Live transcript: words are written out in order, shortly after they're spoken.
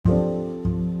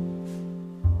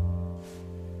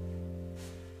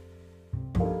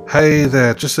Hey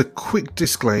there, just a quick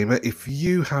disclaimer. If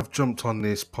you have jumped on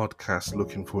this podcast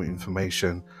looking for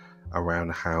information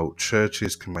around how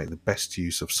churches can make the best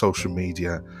use of social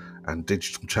media and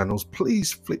digital channels,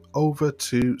 please flip over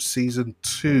to season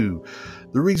 2.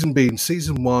 The reason being,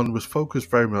 season 1 was focused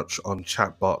very much on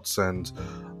chatbots and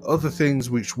other things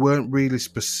which weren't really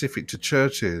specific to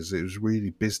churches. It was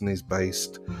really business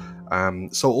based.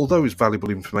 So although it's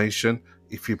valuable information,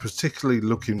 if you're particularly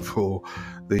looking for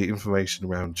the information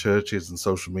around churches and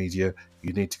social media,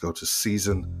 you need to go to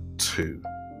season 2.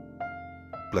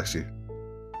 Bless you.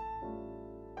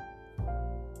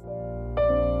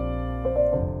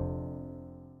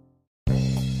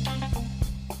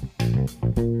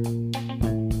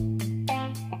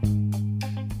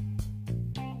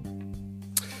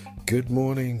 Good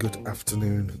morning, good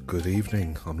afternoon, good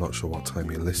evening. I'm not sure what time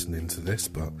you're listening to this,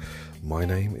 but my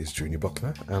name is Junior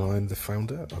Buckner and I'm the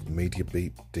founder of Media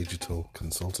Beat Digital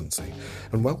Consultancy.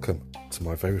 And welcome to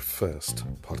my very first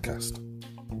podcast.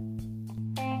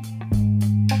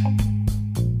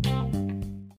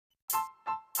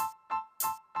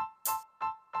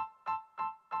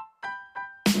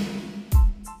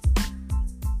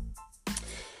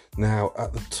 Now,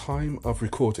 at the time of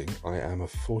recording, I am a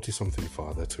 40-something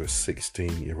father to a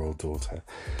 16-year-old daughter.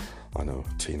 I know,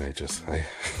 teenagers, hey?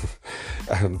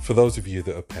 And for those of you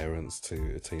that are parents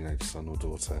to a teenage son or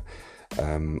daughter,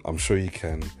 I'm sure you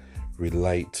can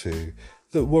relate to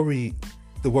the worry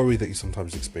that you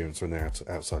sometimes experience when they're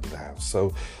outside of the house.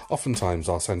 So oftentimes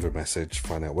I'll send her a message,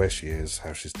 find out where she is,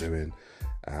 how she's doing,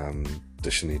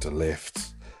 does she need a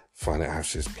lift, find out how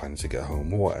she's planning to get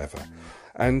home, or whatever.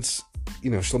 And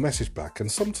she'll message back,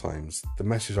 and sometimes the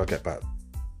message I get back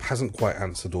hasn't quite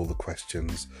answered all the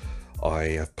questions I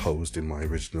have posed in my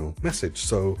original message.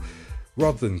 So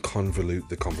rather than convolute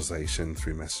the conversation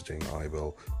through messaging, I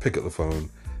will pick up the phone,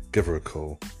 give her a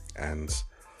call, and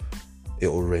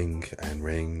it'll ring and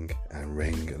ring and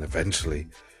ring, and eventually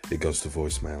it goes to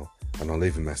voicemail, and I'll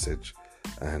leave a message,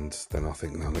 and then I'll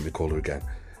think, no, let me call her again.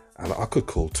 And I could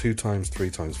call 2 times,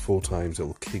 3 times, 4 times. It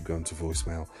will keep going to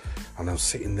voicemail. And I was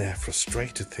sitting there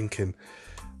frustrated thinking,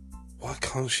 why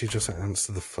can't she just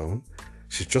answer the phone?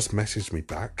 She's just messaged me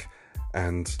back.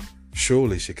 And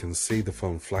surely she can see the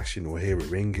phone flashing or hear it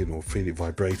ringing or feel it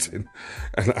vibrating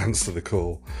and answer the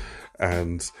call.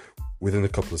 And within a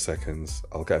couple of seconds,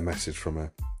 I'll get a message from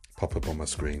her pop up on my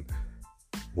screen.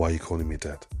 Why are you calling me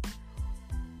dad?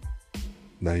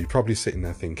 Now, you're probably sitting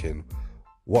there thinking,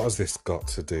 what has this got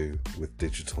to do with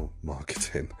digital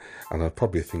marketing? And I'd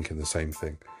probably thinking the same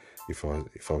thing if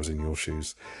I was in your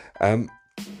shoes.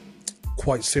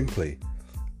 Quite simply,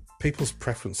 people's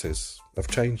preferences have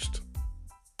changed.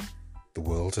 The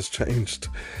world has changed.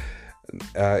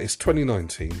 It's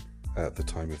 2019 at the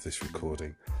time of this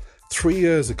recording. 3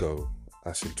 years ago,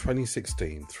 that's in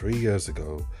 2016, 3 years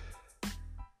ago,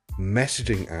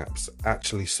 messaging apps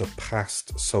actually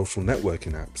surpassed social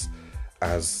networking apps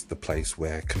as the place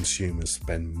where consumers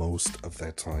spend most of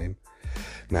their time.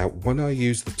 Now, when I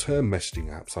use the term messaging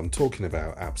apps, I'm talking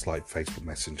about apps like Facebook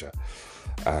Messenger.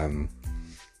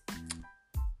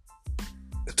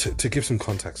 To give some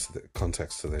context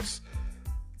to this,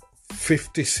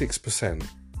 56%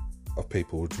 of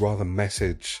people would rather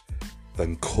message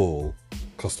than call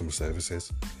customer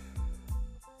services.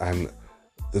 And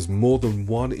there's more than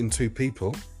 1 in 2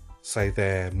 people say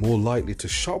they're more likely to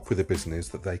shop with a business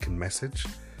that they can message,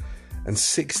 and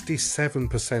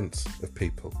 67% of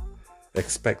people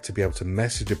expect to be able to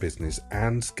message a business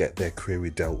and get their query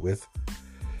dealt with.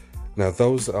 Now,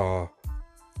 those are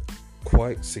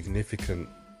quite significant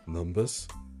numbers,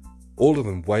 all of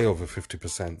them way over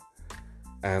 50%,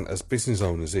 and as business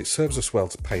owners, it serves us well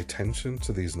to pay attention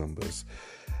to these numbers.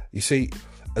 You see,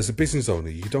 as a business owner,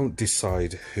 you don't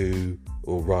decide who,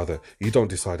 or rather, you don't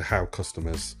decide how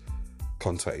customers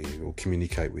contact you or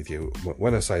communicate with you.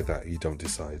 When I say that, you don't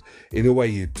decide. In a way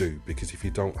you do, because if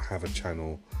you don't have a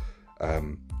channel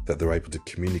that they're able to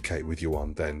communicate with you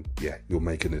on, then yeah, you're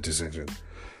making a decision.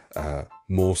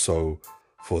 More so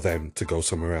for them to go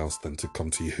somewhere else than to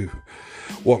come to you.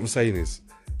 What I'm saying is,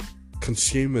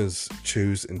 consumers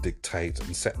choose and dictate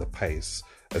and set the pace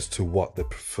as to what the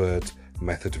preferred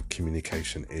method of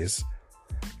communication is.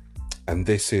 And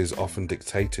this is often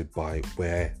dictated by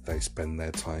where they spend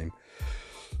their time.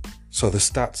 So the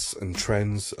stats and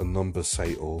trends and numbers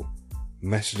say it all.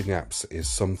 Messaging apps is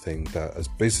something that as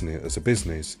a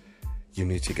business, you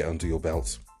need to get under your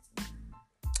belt.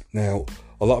 Now,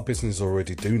 a lot of businesses are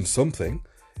already doing something.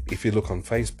 If you look on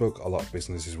Facebook, a lot of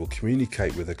businesses will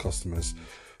communicate with their customers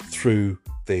through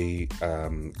the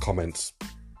comments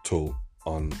tool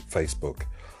on Facebook.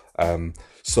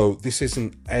 So this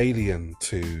isn't alien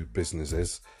to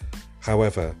businesses.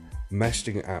 However,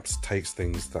 messaging apps takes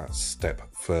things that step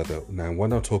further. Now,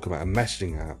 when I talk about a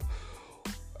messaging app,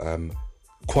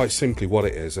 quite simply what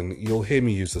it is, and you'll hear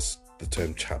me use the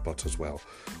term chatbot as well.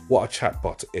 What a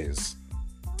chatbot is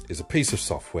a piece of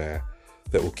software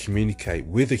that will communicate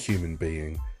with a human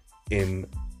being in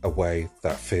a way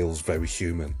that feels very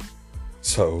human.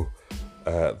 So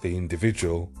the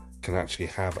individual can actually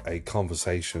have a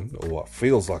conversation, or what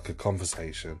feels like a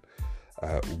conversation,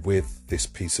 with this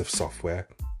piece of software.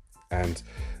 And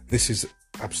this is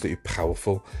absolutely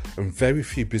powerful, and very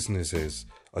few businesses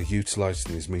are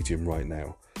utilizing this medium right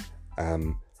now,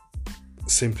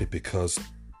 simply because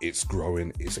it's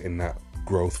growing, it's in that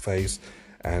growth phase,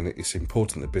 and it's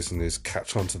important that businesses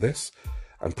catch on to this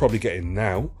and probably get in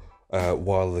now,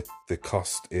 while the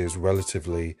cost is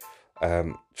relatively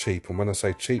cheap. And when I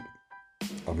say cheap,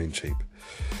 I mean cheap.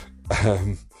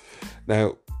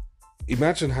 Now,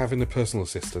 imagine having a personal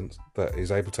assistant that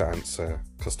is able to answer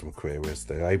customer queries.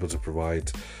 They're able to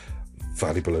provide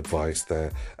valuable advice.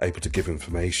 They're able to give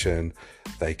information.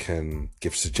 They can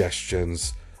give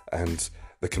suggestions, and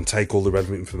they can take all the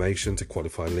relevant information to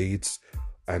qualify leads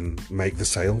and make the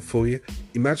sale for you.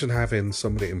 Imagine having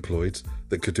somebody employed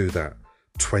that could do that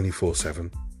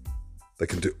 24/7. They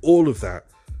can do all of that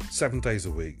 7 days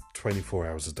a week, 24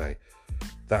 hours a day.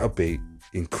 That would be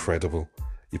incredible.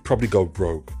 You'd probably go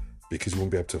broke because you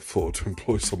wouldn't be able to afford to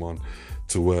employ someone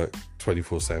to work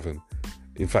 24/7.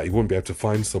 In fact, you wouldn't be able to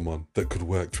find someone that could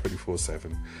work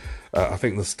 24/7. I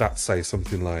think the stats say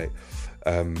something like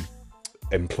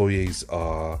employees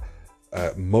are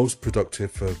most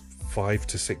productive for 5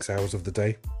 to 6 hours of the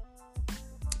day.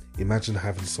 Imagine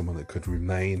having someone that could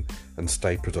remain and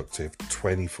stay productive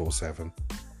 24/7.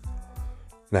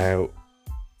 Now,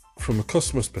 from a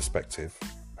customer's perspective,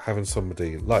 having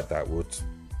somebody like that would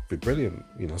be brilliant.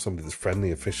 You know, somebody that's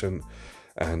friendly, efficient,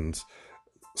 and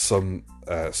someone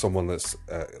that's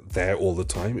there all the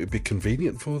time. It'd be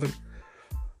convenient for them.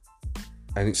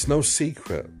 And it's no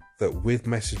secret that with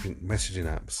messaging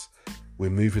apps, we're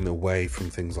moving away from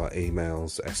things like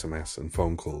emails, SMS, and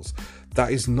phone calls.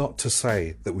 That is not to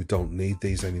say that we don't need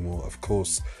these anymore. Of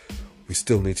course, we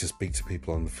still need to speak to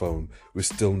people on the phone. We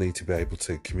still need to be able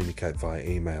to communicate via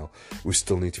email. We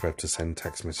still need to be able to send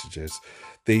text messages.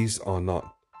 These are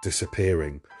not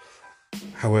disappearing.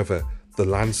 However, the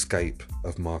landscape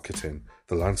of marketing,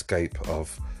 the landscape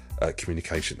of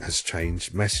communication has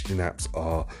changed. Messaging apps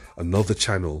are another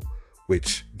channel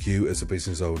which you as a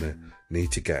business owner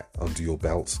need to get under your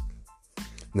belt.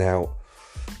 Now,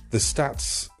 the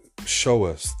stats show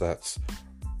us that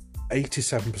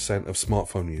 87% of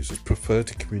smartphone users prefer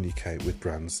to communicate with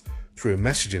brands through a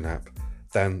messaging app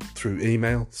than through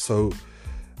email. So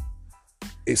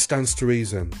it stands to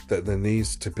reason that there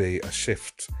needs to be a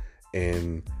shift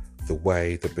in the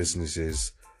way that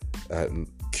businesses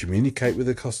communicate with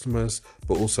their customers,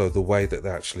 but also the way that they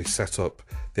actually set up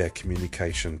their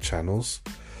communication channels.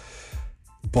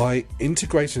 By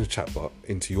integrating a chatbot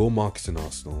into your marketing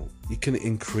arsenal, you can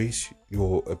increase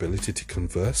your ability to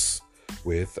converse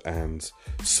with and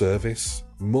service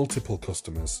multiple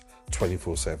customers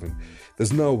 24/7.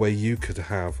 There's no way you could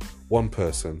have one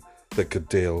person that could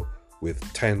deal with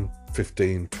 10,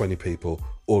 15, 20 people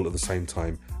all at the same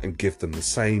time and give them the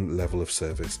same level of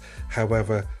service.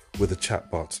 However, with a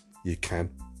chatbot, you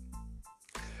can.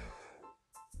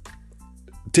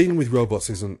 Dealing with robots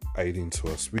isn't alien to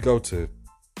us. We go to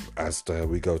Asda,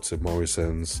 we go to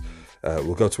Morrison's,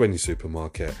 we'll go to any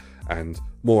supermarket, and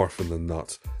more often than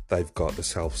not, they've got the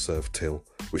self-serve till,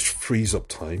 which frees up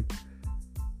time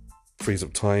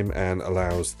and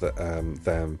allows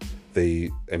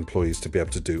the employees to be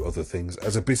able to do other things.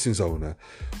 As a business owner,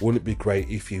 wouldn't it be great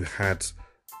if you had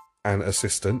an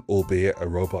assistant, albeit a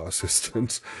robot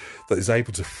assistant, that is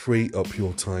able to free up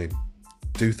your time,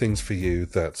 do things for you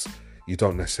that you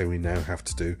don't necessarily now have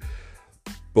to do,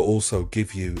 but also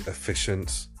give you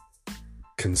efficient,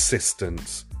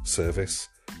 consistent service,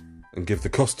 and give the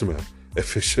customer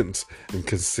efficient and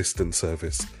consistent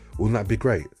service? Wouldn't that be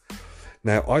great?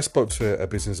 Now, I spoke to a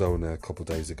business owner a couple of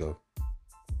days ago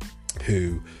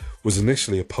who was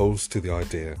initially opposed to the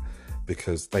idea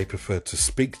because they preferred to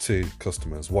speak to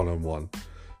customers one-on-one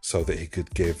so that he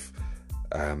could give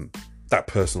that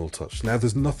personal touch. Now,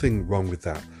 there's nothing wrong with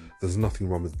that. There's nothing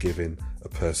wrong with giving a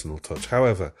personal touch.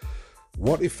 However,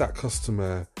 what if that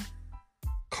customer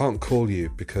can't call you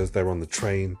because they're on the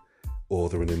train, or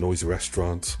they're in a noisy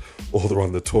restaurant, or they're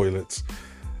on the toilet,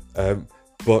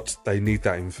 but they need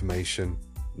that information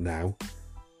now?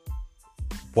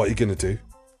 What are you going to do?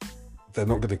 They're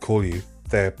not going to call you.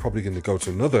 They're probably going to go to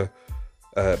another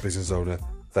business owner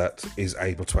that is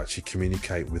able to actually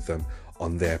communicate with them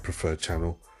on their preferred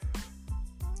channel.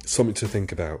 something to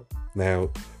think about. Now,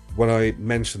 when I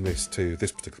mentioned this to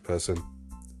this particular person,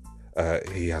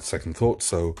 he had second thoughts,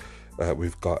 so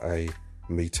we've got a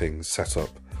meeting set up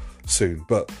soon.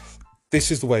 But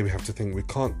this is the way we have to think. We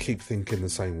can't keep thinking the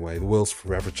same way. The world's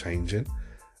forever changing.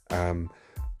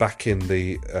 Back in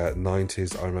the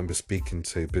 90s, I remember speaking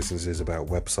to businesses about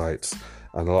websites,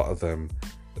 and a lot of them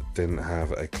didn't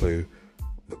have a clue.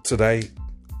 But today,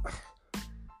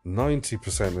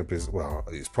 90% of business, well,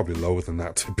 it's probably lower than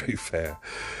that, to be fair,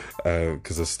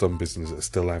 because there's some businesses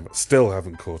that still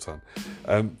haven't caught on.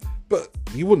 But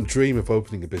you wouldn't dream of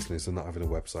opening a business and not having a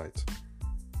website.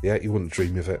 Yeah, you wouldn't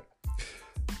dream of it.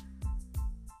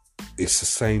 It's the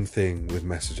same thing with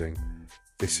messaging.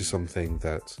 This is something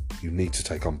that you need to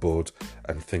take on board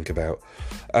and think about.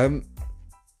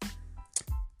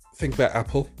 Think about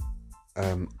Apple.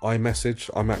 iMessage.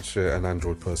 I'm actually an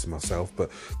Android person myself, but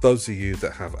those of you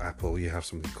that have Apple, you have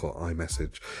something called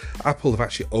iMessage. Apple have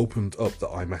actually opened up the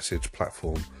iMessage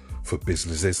platform for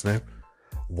businesses now.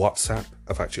 WhatsApp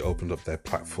have actually opened up their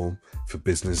platform for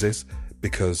businesses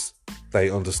because they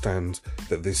understand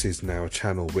that this is now a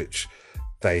channel which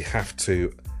they have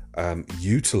to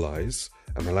utilize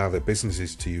and allow their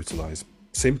businesses to utilize,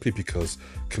 simply because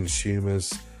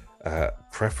consumers'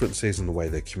 preferences and the way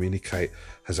they communicate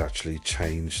has actually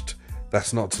changed.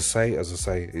 That's not to say, as I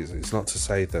say, it's not to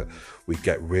say that we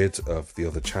get rid of the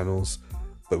other channels,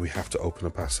 but we have to open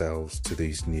up ourselves to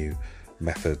these new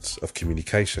methods of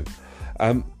communication.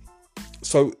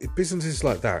 So businesses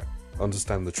like that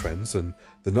understand the trends, and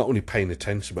they're not only paying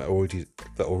attention, but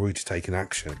they're already taking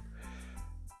action.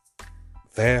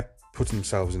 They're putting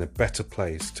themselves in a better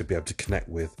place to be able to connect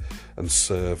with and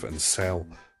serve and sell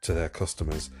to their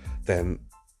customers. Then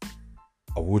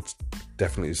I would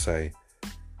definitely say,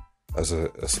 as a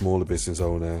smaller business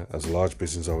owner, as a large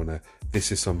business owner,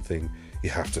 this is something you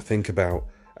have to think about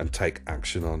and take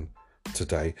action on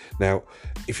today. Now,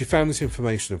 if you found this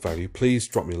information of value, please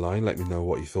drop me a line, let me know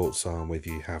what your thoughts are and whether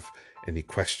you have any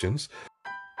questions.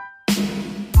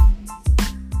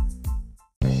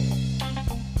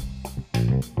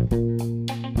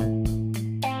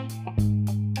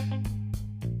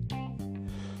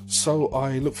 So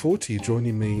I look forward to you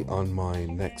joining me on my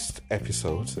next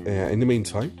episode. In the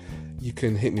meantime, you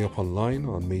can hit me up online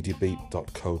on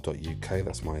mediabeep.co.uk,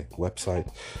 that's my website,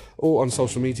 or on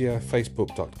social media,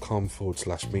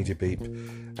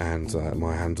 facebook.com/mediabeep, and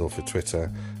my handle for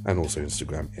Twitter and also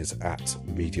Instagram is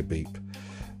 @mediabeep.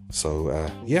 So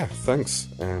yeah, thanks,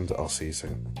 and I'll see you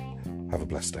soon. Have a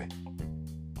blessed day.